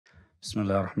بسم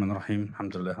الله الرحمن الرحيم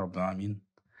الحمد لله رب العالمين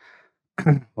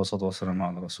والصلاة والسلام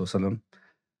على رسول الله وسلم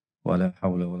ولا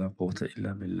حول ولا قوة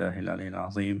إلا بالله العلي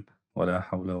العظيم ولا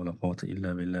حول ولا قوة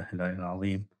إلا بالله العلي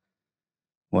العظيم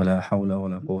ولا حول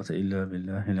ولا قوة إلا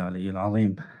بالله العلي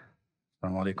العظيم.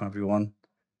 Assalamu alaikum everyone.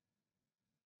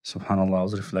 Subhanallah, I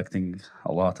was reflecting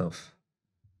a lot of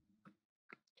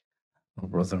our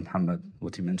brother Muhammad,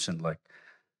 what he mentioned, like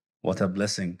what a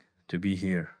blessing to be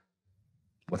here.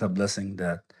 What a blessing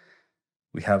that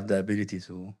we have the ability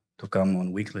to come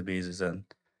on weekly basis and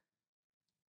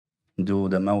do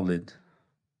the Mawlid.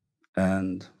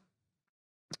 And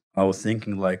I was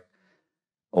thinking like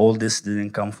all this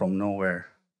didn't come from nowhere.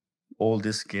 All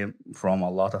this came from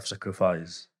a lot of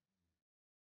sacrifice.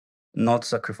 Not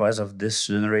sacrifice of this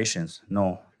generations,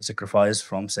 no, sacrifice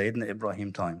from Sayyidina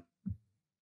Ibrahim time.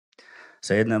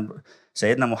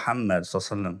 Sayyidina Muhammad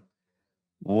sallam,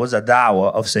 was a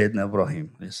da'wah of Sayyidina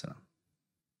Ibrahim alayhi salam.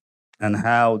 And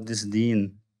how this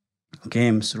deen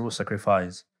came through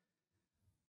sacrifice,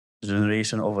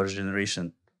 generation over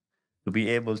generation, to be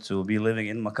able to be living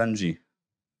in Makanji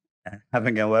and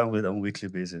having a Mawlid on a weekly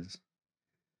basis.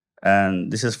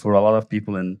 And this is for a lot of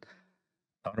people in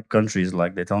Arab countries,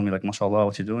 like they tell me, like, mashallah,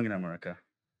 what you doing in America?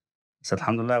 I said,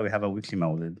 alhamdulillah, we have a weekly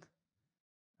Mawlid.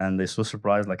 And they're so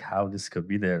surprised, like, how this could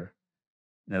be there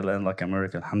in a land like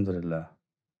America, alhamdulillah.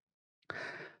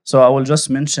 So I will just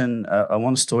mention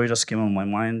one story just came on my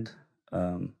mind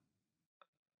a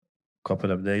couple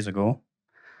of days ago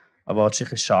about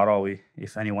Sheikh al-Sha'rawi,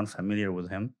 if anyone familiar with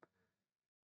him.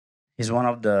 He's one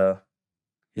of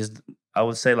I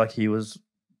would say, like, he was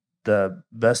the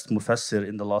best mufassir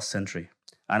in the last century.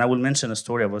 And I will mention a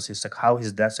story about how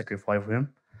his dad sacrificed for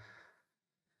him,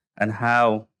 and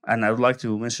I would like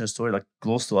to mention a story like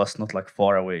close to us, not like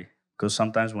far away. Because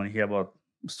sometimes when you hear about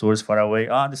stories far away,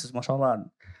 this is mashallah,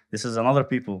 this is another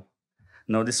people.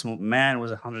 No, this man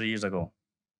was 100 years ago.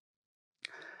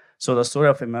 So the story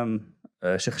of Imam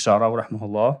Sheikh Sha'rawi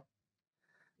rahmahullah,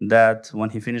 that when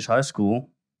he finished high school,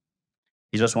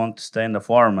 he just wanted to stay in the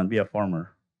farm and be a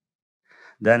farmer.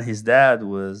 Then his dad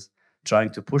was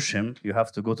trying to push him, you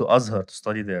have to go to Azhar to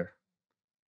study there.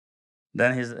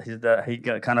 Then his dad, he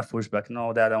got kind of pushed back.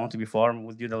 No, Dad, I want to be farm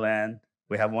with you the land.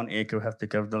 We have 1 acre, we have to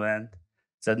cover the land.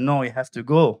 He said, no, you have to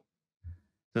go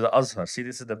to the Azhar. See,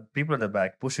 this is the people in the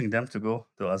back pushing them to go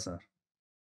to Azhar.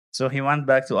 So he went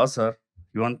back to Azhar.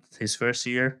 He went his first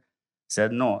year,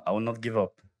 said, no, I will not give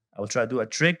up. I will try to do a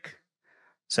trick.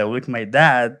 So I will make my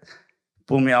dad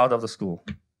pull me out of the school.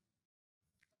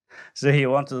 So he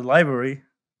went to the library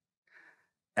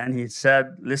and he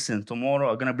said, listen, tomorrow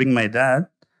I'm going to bring my dad.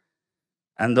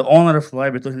 And the owner of the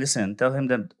library told him, listen, tell him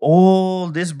that all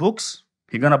these books,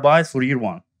 he's going to buy it for year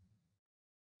 1.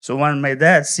 So when my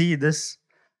dad see this,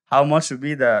 how much would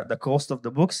be the cost of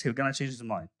the books, he's going to change his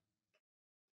mind.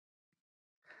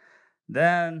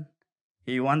 Then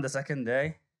he went the second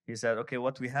day. He said, okay,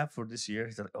 what we have for this year?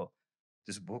 He said, oh,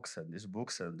 these books and these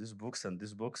books and these books and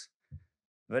these books.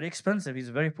 Very expensive. He's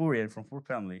very poor and from poor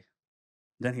family.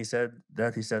 Then he said,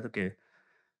 okay,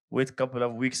 wait a couple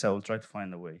of weeks, I will try to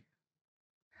find a way.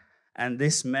 And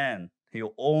this man, he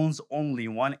owns only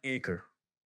 1 acre.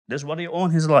 That's what he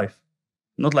owns his life,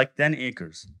 not like 10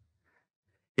 acres.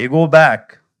 He go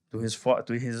back to his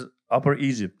Upper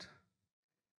Egypt,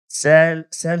 sell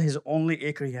his only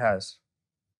acre he has,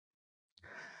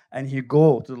 and he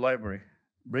go to the library,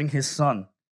 bring his son,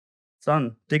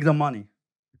 take the money.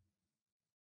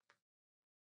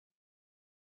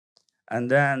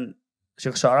 And then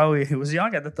Sheikh Sha'rawi, he was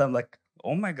young at the time, like,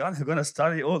 oh my God, you're gonna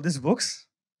study all these books?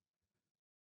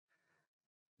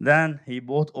 Then he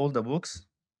bought all the books.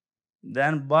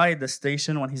 Then by the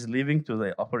station, when he's leaving to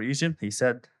the Upper Egypt, he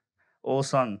said, oh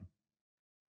son,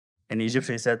 in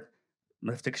Egyptian he said,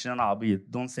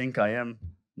 don't think I am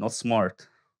not smart.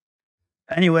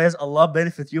 Anyways, Allah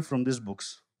benefit you from these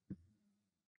books.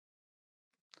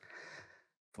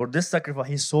 For this sacrifice,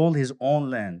 he sold his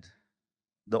own land,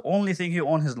 the only thing he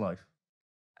owned his life.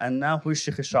 And now who is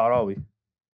Sheikh al-Sha'rawi,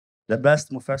 the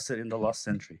best mufassir in the last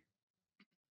century.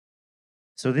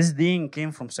 So this deen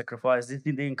came from sacrifice. This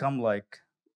deen didn't come like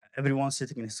everyone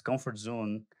sitting in his comfort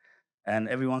zone and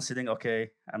everyone sitting, okay,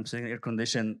 I'm sitting in air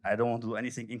conditioned, I don't want to do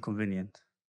anything inconvenient.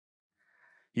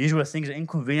 Usually things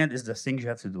inconvenient is the thing you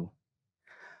have to do.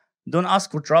 Don't ask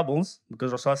for troubles,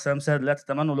 because Rasul said, "La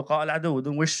tatamannu liqa al-adu."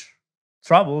 Don't wish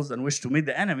troubles and wish to meet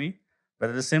the enemy, but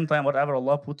at the same time, whatever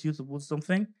Allah put you to do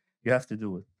something, you have to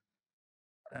do it.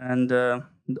 And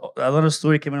another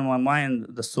story came in my mind,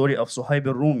 the story of Suhaib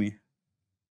al-Rumi,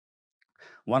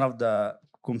 one of the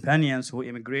companions who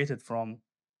immigrated from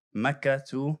Mecca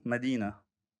to Medina.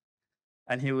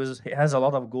 and he has a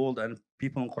lot of gold, and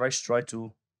people in Quraysh try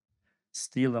to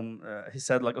steal them. He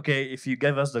said like, okay, if you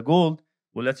give us the gold,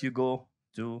 we'll let you go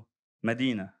to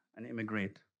Medina and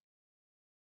immigrate.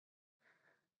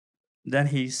 Then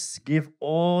he gave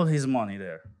all his money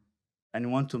there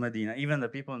and went to Medina. Even the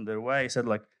people in their way said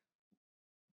like,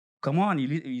 come on,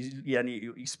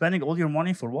 you're spending all your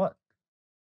money for what?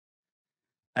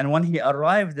 And when he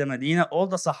arrived in Medina, all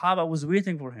the Sahaba was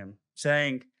waiting for him,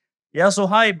 saying, Ya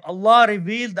Suhaib, Allah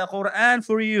revealed the Quran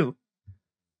for you.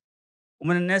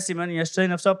 ومن الناس من يشتري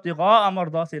نفسه ابتغاء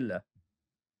مرضات الله.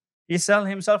 He sell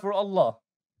himself for Allah.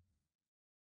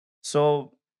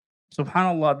 So,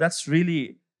 subhanallah, that's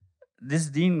really, this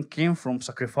deen came from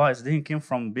sacrifice. Deen came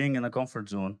from being in a comfort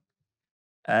zone.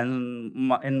 And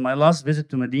in my last visit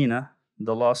to Medina,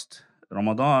 the last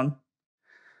Ramadan,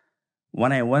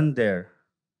 when I went there,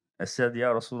 I said,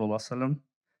 Ya Rasulullah sallam,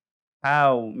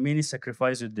 how many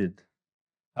sacrifices you did,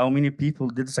 how many people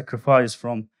did sacrifice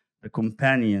from the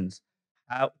companions,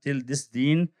 how till this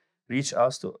deen reach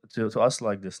us to us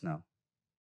like this now.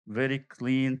 Very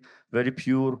clean, very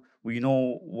pure. We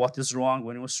know what is wrong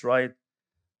when it was right.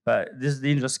 But this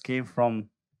deen just came from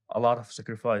a lot of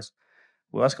sacrifice.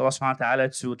 We ask Allah subhanahu wa ta'ala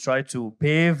to try to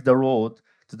pave the road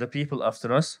to the people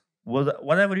after us.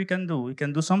 Whatever you can do. You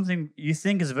can do something you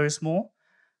think is very small,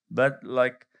 but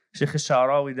like Sheikh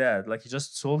al-Sha'rawi did, like he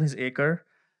just sold his acre.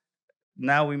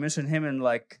 Now we mention him in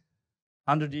like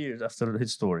 100 years after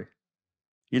his story.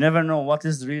 You never know what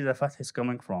is really the fath is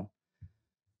coming from.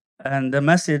 And the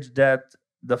message that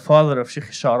the father of Sheikh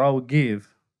al-Sha'rawi gave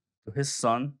to his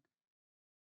son,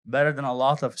 better than a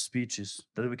lot of speeches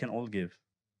that we can all give.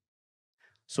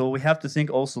 So we have to think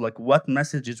also like what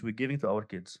messages we're giving to our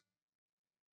kids.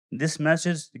 This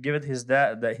message, give it his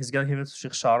dad, that he's gonna give it to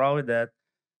Sheikh Sha'rawi, that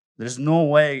there's no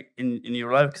way in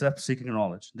your life except seeking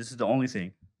knowledge. This is the only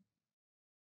thing.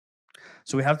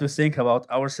 So we have to think about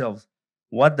ourselves.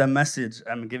 What the message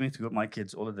I'm giving to my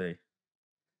kids all the day.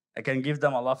 I can give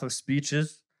them a lot of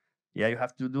speeches. Yeah, you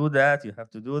have to do that. You have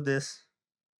to do this.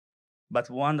 But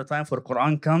when the time for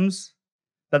Quran comes,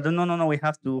 tell them, no, we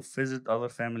have to visit other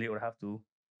family or have to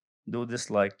do this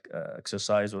like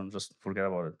exercise or just forget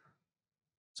about it.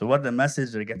 So what the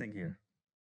message they're getting here?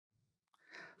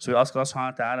 So we ask Allah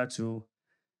subhanahu wa ta'ala to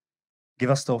give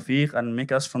us tawfiq and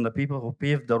make us from the people who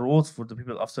paved the road for the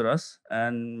people after us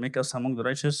and make us among the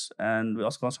righteous. And we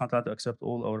ask Allah subhanahu wa ta'ala to accept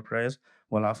all our prayers.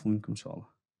 Wal afu minkum inshallah.